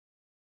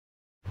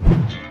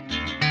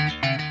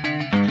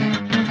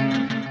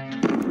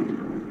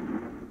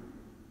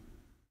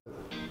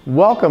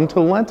Welcome to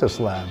Lentus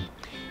Lab.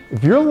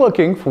 If you're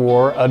looking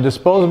for a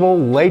disposable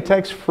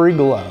latex-free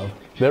glove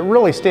that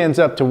really stands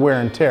up to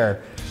wear and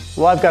tear,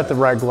 well, I've got the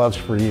right gloves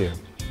for you.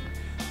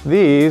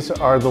 These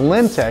are the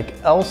LENTEK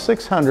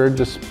L-600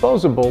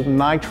 disposable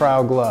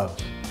nitrile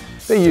gloves.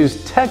 They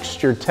use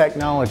texture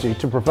technology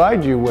to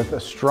provide you with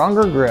a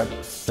stronger grip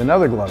than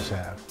other gloves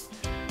have.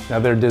 Now,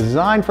 they're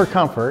designed for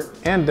comfort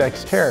and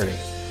dexterity.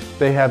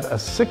 They have a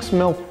 6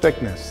 mil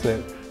thickness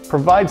that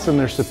provides them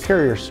their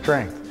superior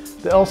strength.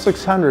 The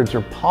L600s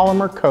are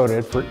polymer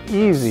coated for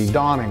easy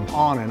donning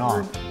on and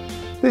off.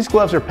 These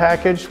gloves are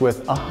packaged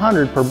with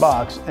 100 per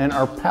box and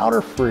are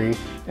powder free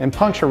and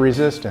puncture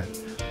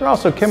resistant. They're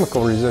also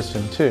chemical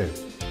resistant too.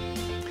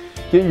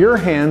 Get your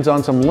hands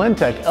on some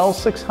LENTEK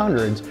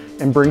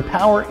L600s and bring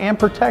power and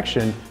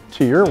protection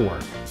to your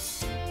work.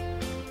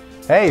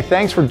 Hey,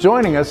 thanks for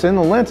joining us in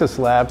the Lentus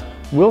Lab.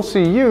 We'll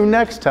see you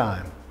next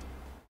time.